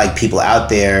lot of like people out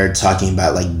there talking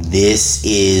about like this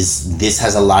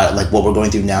has a lot of like what we're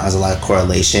going through now has a lot of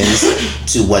correlations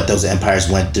to what those empires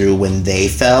went through when they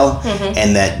fell,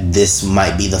 and that this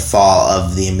might be the fall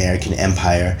of the American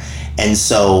Empire. And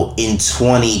so in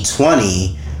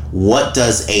 2020, what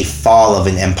does a fall of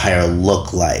an empire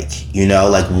look like?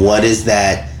 Like what is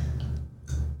that?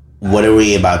 What are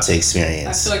we about to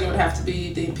experience? I feel like it would have to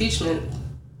be the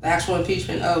actual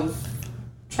impeachment of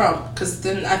Trump, because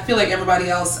then I feel like everybody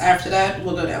else after that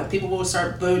will go down. People will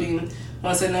start voting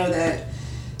once they know that.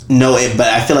 No, but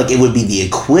I feel like it would be the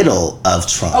acquittal of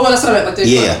Trump. Oh, well, that's what I meant.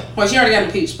 Like well, she already got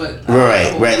impeached, but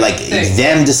right. Like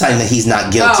them deciding that he's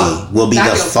not guilty will be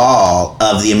the fall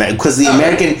of the American, because the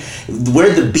American,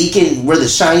 we're the beacon, we're the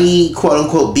shiny quote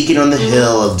unquote beacon on the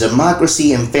hill of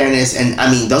democracy and fairness. And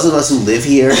I mean, those of us who live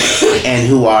here and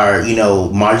who are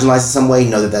marginalized in some way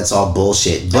know that that's all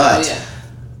bullshit. But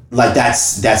like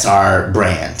that's our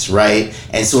brand, right?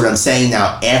 And so what I'm saying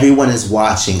now, everyone is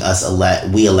watching us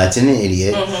we elected an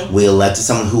idiot. We elected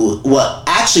someone who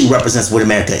actually represents what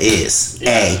America is.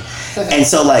 And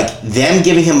so, like, them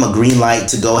giving him a green light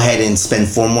to go ahead and spend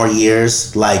 4 more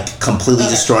years, like, completely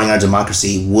destroying our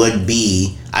democracy would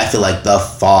be, I feel like, the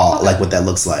fall, like, what that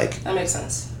looks like. That makes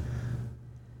sense.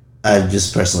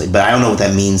 Just personally. But I don't know what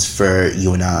that means for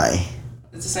you and I.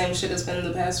 It's the same shit as been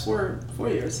the past 4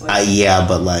 years. Like, yeah,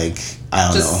 but, like,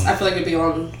 I don't know. I feel like it'd be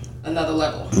on another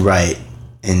level. Right.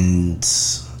 And...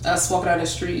 us walking down the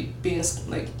street being,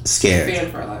 like... scared.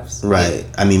 fearing for our lives. Right.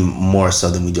 Yeah. I mean, more so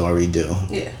than we already do.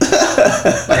 Yeah.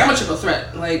 Like, I'm a triple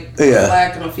threat. Like, I'm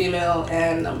black, I'm a female,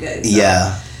 and I'm gay.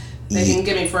 So they can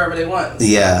get me forever they want. So.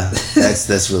 Yeah.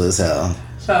 That's real as hell.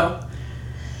 So...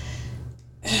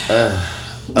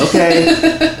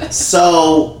 okay.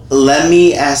 So, let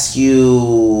me ask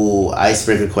you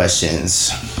icebreaker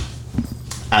questions.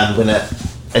 I'm gonna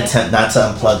attempt not to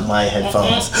unplug my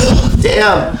headphones.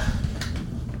 Damn!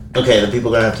 Okay, the people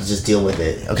are gonna have to just deal with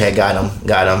it. Okay, got him.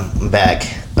 I'm back.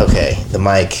 Okay, the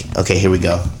mic. Okay, here we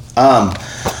go.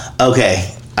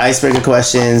 Okay, icebreaker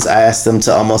questions. I asked them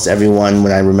to almost everyone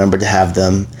when I remember to have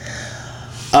them.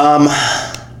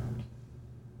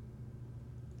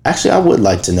 Actually, I would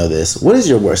like to know this. What is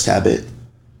your worst habit?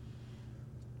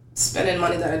 Spending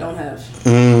money that I don't have.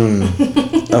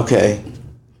 Okay.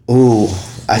 Ooh,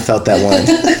 I felt that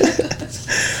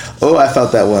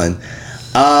one.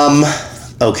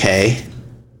 Okay.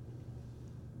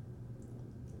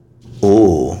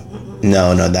 Ooh.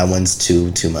 No, that one's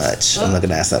too much. I'm not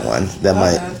gonna ask that one. That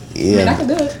might. Yeah. I mean, I can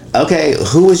do it. Okay.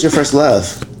 Who was your first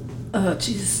love? Oh,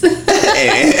 Jesus.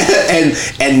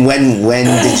 and when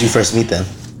did you first meet them?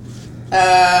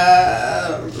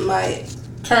 My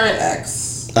current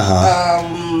ex.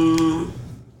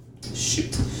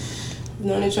 Shoot. We've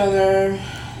known each other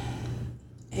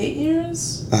 8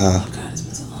 years. Oh God, it's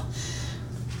been so long.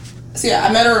 So yeah,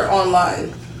 I met her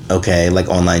online. Okay, like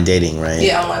online dating, right?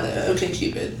 Yeah, online. Okay,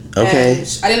 Cupid. Okay.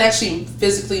 And I didn't actually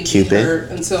physically meet her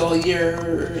until a year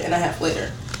and a half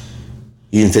later.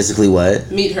 You didn't physically what?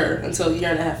 Meet her until a year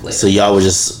and a half later. So y'all were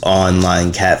just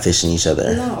online catfishing each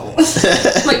other? No.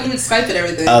 Like, we would Skype and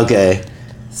everything. Okay.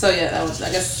 So yeah, that was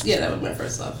my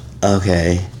first love.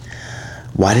 Okay.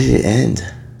 Why did it end?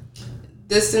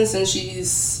 Distance, and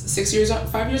she's 5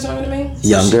 years younger than me. So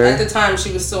Younger? At the time,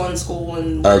 she was still in school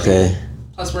and working, okay.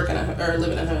 Plus working or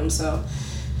living at home, so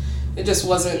it just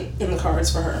wasn't in the cards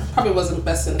for her. Probably wasn't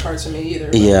best in the cards for me either.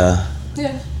 Yeah.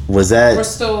 Yeah. Was that? We're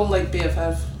still like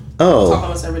BFF. Oh. Talk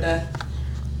almost every day.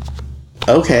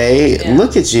 Okay. Yeah.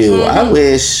 Look at you. Mm-hmm. I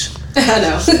wish. I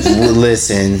know.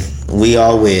 Listen, we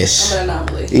all wish. I'm an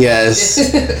anomaly. Yes.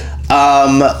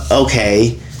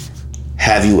 Okay.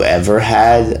 Have you ever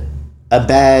had a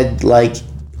bad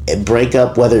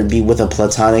breakup, whether it be with a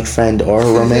platonic friend or a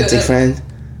romantic friend?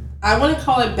 I wouldn't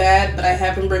call it bad, but I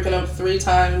have been breaking up 3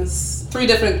 times, 3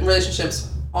 different relationships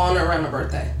on or around my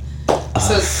birthday.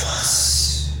 So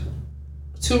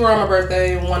 2 were on my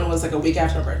birthday, and 1 was like a week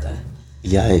after my birthday.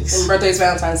 Yikes. And birthday's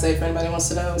Valentine's Day, if anybody wants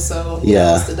to know. So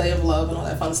yeah, it's the day of love and all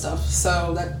that fun stuff.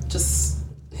 So that just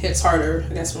hits harder,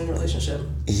 I guess, when you're in a relationship.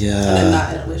 Yeah. And then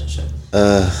not in a relationship.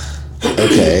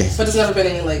 Okay. But it's never been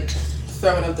any like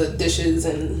throwing up the dishes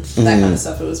and that kind of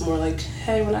stuff. It was more like,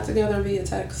 hey, we're not together via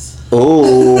text.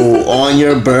 Oh, on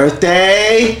your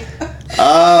birthday?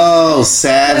 Oh,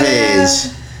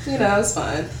 savage. You know, it's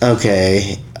fine.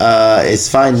 Okay. It's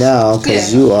fine now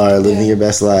because you are living your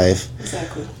best life.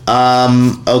 Exactly.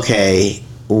 Okay.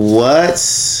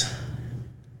 What's...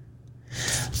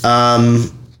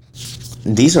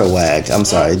 These are whack. I'm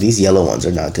sorry. These yellow ones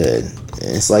are not good.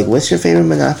 It's like, what's your favorite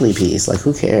Monopoly piece? Like,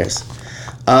 who cares?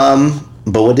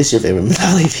 But what is your favorite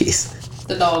Monopoly piece?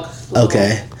 The dog.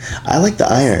 Okay. I like the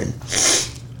iron.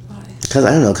 Why? Because,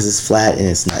 I don't know, because it's flat and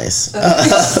it's nice.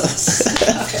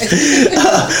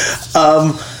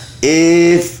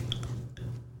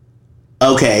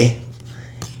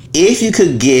 If you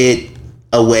could get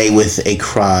away with a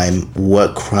crime,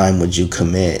 what crime would you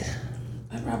commit?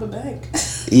 I'd rob a bank.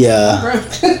 Yeah.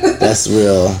 That's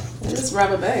real. Just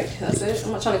rob a bank. That's it.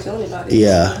 I'm not trying to kill anybody.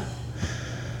 Yeah.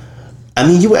 I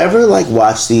mean, you ever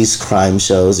watch these crime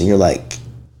shows and you're like,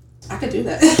 I could do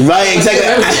that. Right, exactly.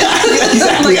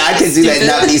 Exactly. I could do that and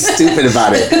not be stupid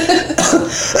about it.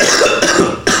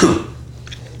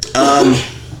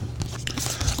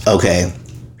 Okay.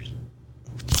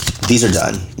 These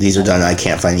are done. I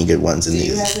can't find any good ones in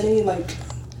these. Do you have any,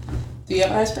 do you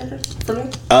have an icebreaker for me?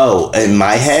 Oh, in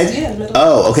my head? Yeah, in the middle.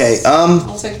 Oh, okay.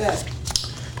 I'll take that.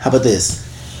 How about this?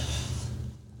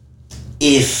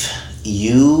 If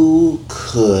you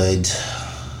could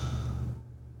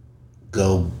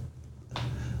go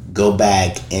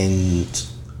back and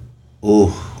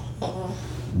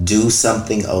do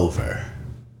something over,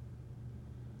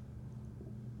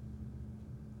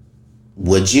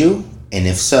 Would you? And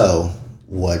if so,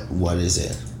 what is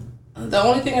it? The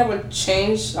only thing I would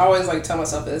change, I always like tell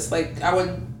myself this, like I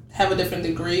would have a different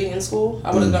degree in school.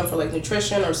 I would have gone for like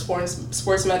nutrition or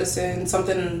sports medicine,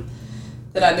 something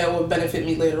that I know will benefit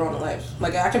me later on in life.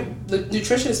 Like the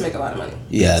nutritionists make a lot of money.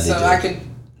 Yeah, they do. I could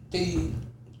be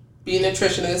a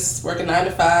nutritionist, working 9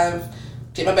 to 5,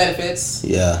 get my benefits.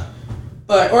 Yeah.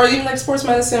 Or even like sports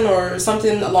medicine or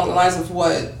something along the lines of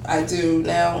what I do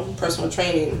now, personal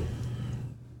training.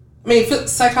 I mean,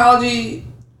 psychology,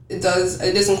 it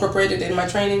is incorporated in my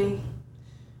training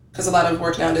because a lot of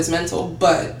work now is mental,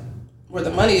 but where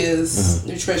the money is,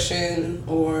 nutrition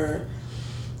or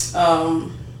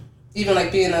even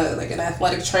like being an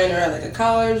athletic trainer at like a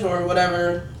college or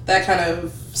whatever, that kind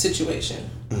of situation.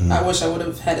 I wish I would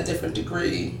have had a different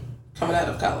degree coming out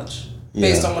of college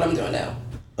based on what I'm doing now.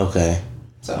 Okay.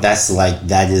 So that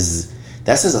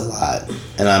says a lot.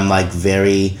 And I'm like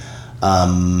very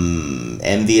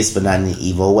envious, but not in an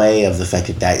evil way, of the fact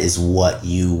that is what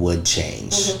you would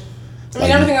change. I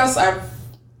mean, everything else,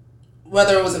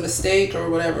 whether it was a mistake or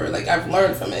whatever, like I've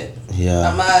learned from it. Yeah.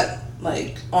 I'm not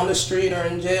like on the street or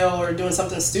in jail or doing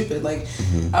something stupid. Like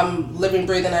I'm living,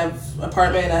 breathing. I have an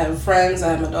apartment. I have friends.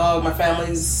 I have my dog. My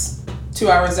family's 2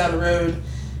 hours down the road.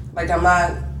 Like I'm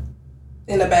not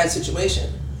in a bad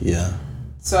situation. Yeah.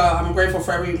 So I'm grateful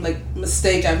for every like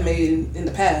mistake I've made in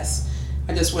the past.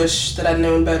 I just wish that I'd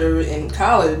known better in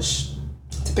college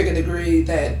to pick a degree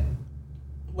that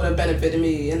would have benefited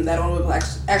me and that I would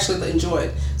have actually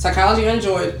enjoyed. Psychology I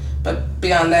enjoyed, but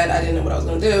beyond that, I didn't know what I was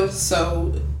going to do.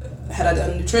 So had I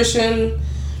done nutrition,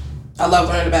 I love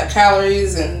learning about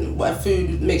calories and what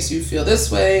food makes you feel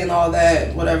this way and all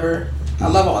that, whatever. I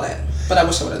love all that. But I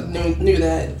wish I would have knew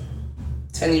that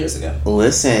 10 years ago.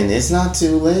 Listen, it's not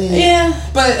too late. Yeah,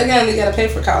 but again, you gotta pay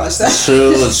for college. That's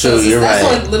true. You're that's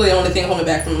right. literally the only thing holding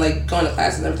me back from like going to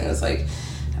class and everything. It's like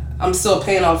I'm still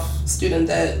paying off student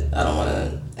debt. I don't want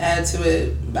to add to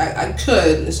it. I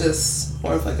could. It's just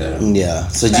more of like a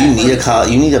So do you need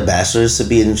you need a bachelor's to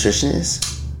be a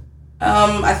nutritionist?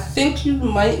 I think you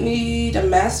might need a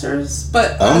master's,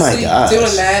 but honestly,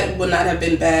 doing that would not have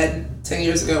been bad 10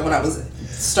 years ago when I was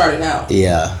starting out.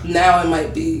 Yeah. Now it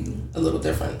might be a little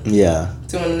different. Yeah.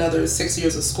 Doing another 6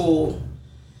 years of school.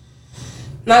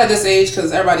 Not at this age,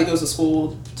 because everybody goes to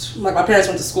school. Like my parents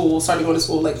went to school, started going to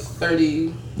school like 30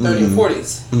 and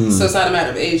 40s. So it's not a matter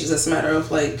of age, it's just a matter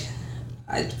of like,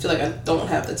 I feel like I don't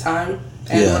have the time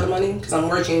and or the money, because I'm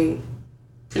working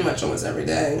pretty much almost every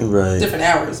day. Right. Different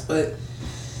hours, but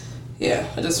yeah,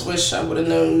 I just wish I would have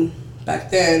known back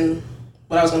then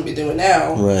what I was going to be doing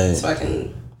now. Right. So I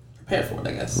can prepare for it,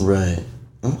 I guess. Right.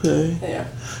 Okay. Yeah.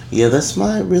 Yeah, that's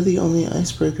my really only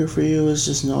icebreaker for you, is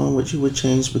just knowing what you would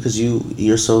change, because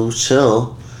you're so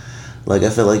chill. Like I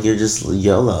feel like you're just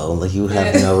YOLO, like you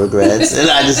have no regrets, and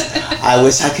I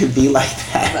wish I could be like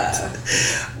that.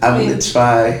 I'm gonna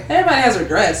try. Everybody has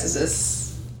regrets. It's just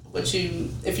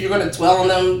if you're gonna dwell on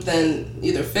them, then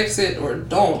either fix it or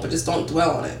don't, but just don't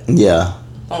dwell on it. Yeah.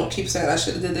 Don't keep saying I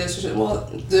should have did this. Well,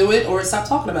 do it or stop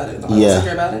talking about it. Don't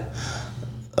hear about it.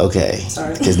 Okay.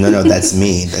 Sorry. Because no, that's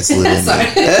me. That's literally me.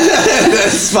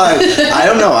 That's fine. I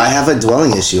don't know. I have a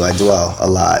dwelling issue. I dwell a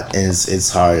lot, and it's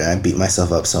hard. And I beat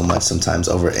myself up so much sometimes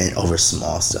over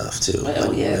small stuff too.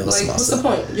 Well, what's the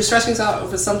point? You're stressing yourself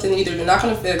over something either you're not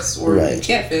going to fix or you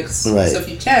can't fix. Right. So if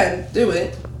you can do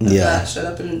it, shut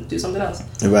up and do something else.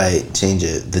 Right. Change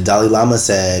it. The Dalai Lama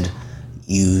said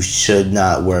you should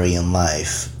not worry in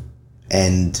life,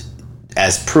 and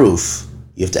as proof,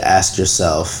 you have to ask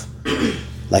yourself.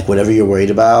 Like, whatever you're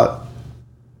worried about,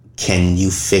 can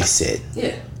you fix it?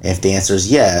 Yeah. And if the answer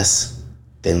is yes,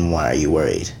 then why are you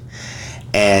worried?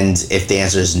 And if the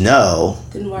answer is no,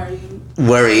 then why are you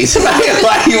worried?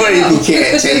 Why are you worried if you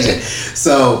can't change it?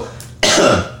 So,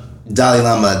 Dalai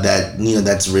Lama,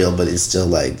 that's real, but it's still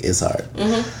like, it's hard.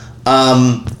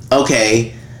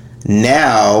 Okay,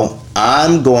 now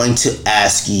I'm going to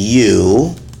ask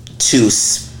you to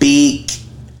speak.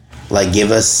 Like,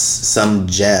 give us some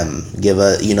gem. Give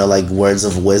like words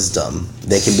of wisdom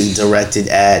that can be directed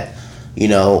at,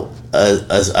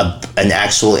 an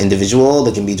actual individual.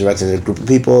 That can be directed at a group of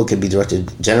people. It can be directed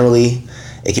generally.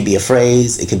 It could be a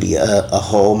phrase. It could be a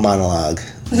whole monologue.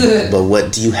 But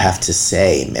what do you have to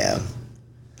say, ma'am?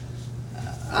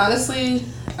 Honestly,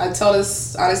 I tell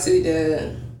this honesty that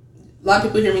a lot of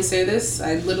people hear me say this.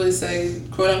 I literally say,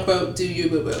 quote unquote, do you,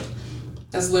 boo boo.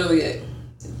 That's literally it.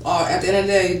 At the end of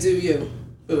the day, do you.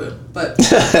 But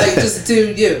like, just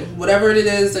do you. Whatever it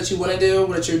is that you want to do,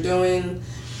 what you're doing.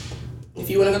 If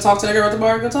you want to go talk to that girl at the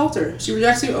bar, go talk to her. She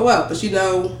rejects you, oh well. But you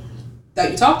know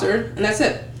that you talked to her, and that's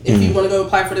it. If you want to go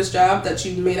apply for this job that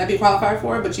you may not be qualified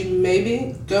for, but you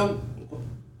maybe go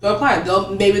apply.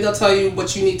 Maybe they'll tell you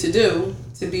what you need to do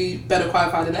to be better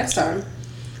qualified the next time.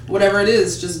 Whatever it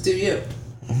is, just do you.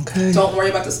 Okay. Don't worry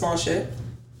about the small shit.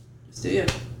 Just do you.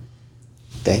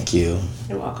 Thank you.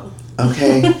 You're welcome.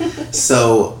 Okay.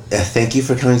 So, thank you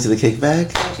for coming to the kickback.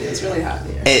 Thank you. It's really hot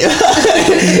in here.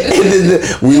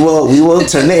 And we will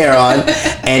turn the air on,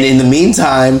 and in the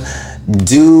meantime,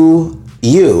 do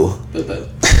you. Boo boo.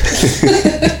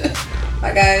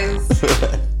 Bye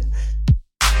guys.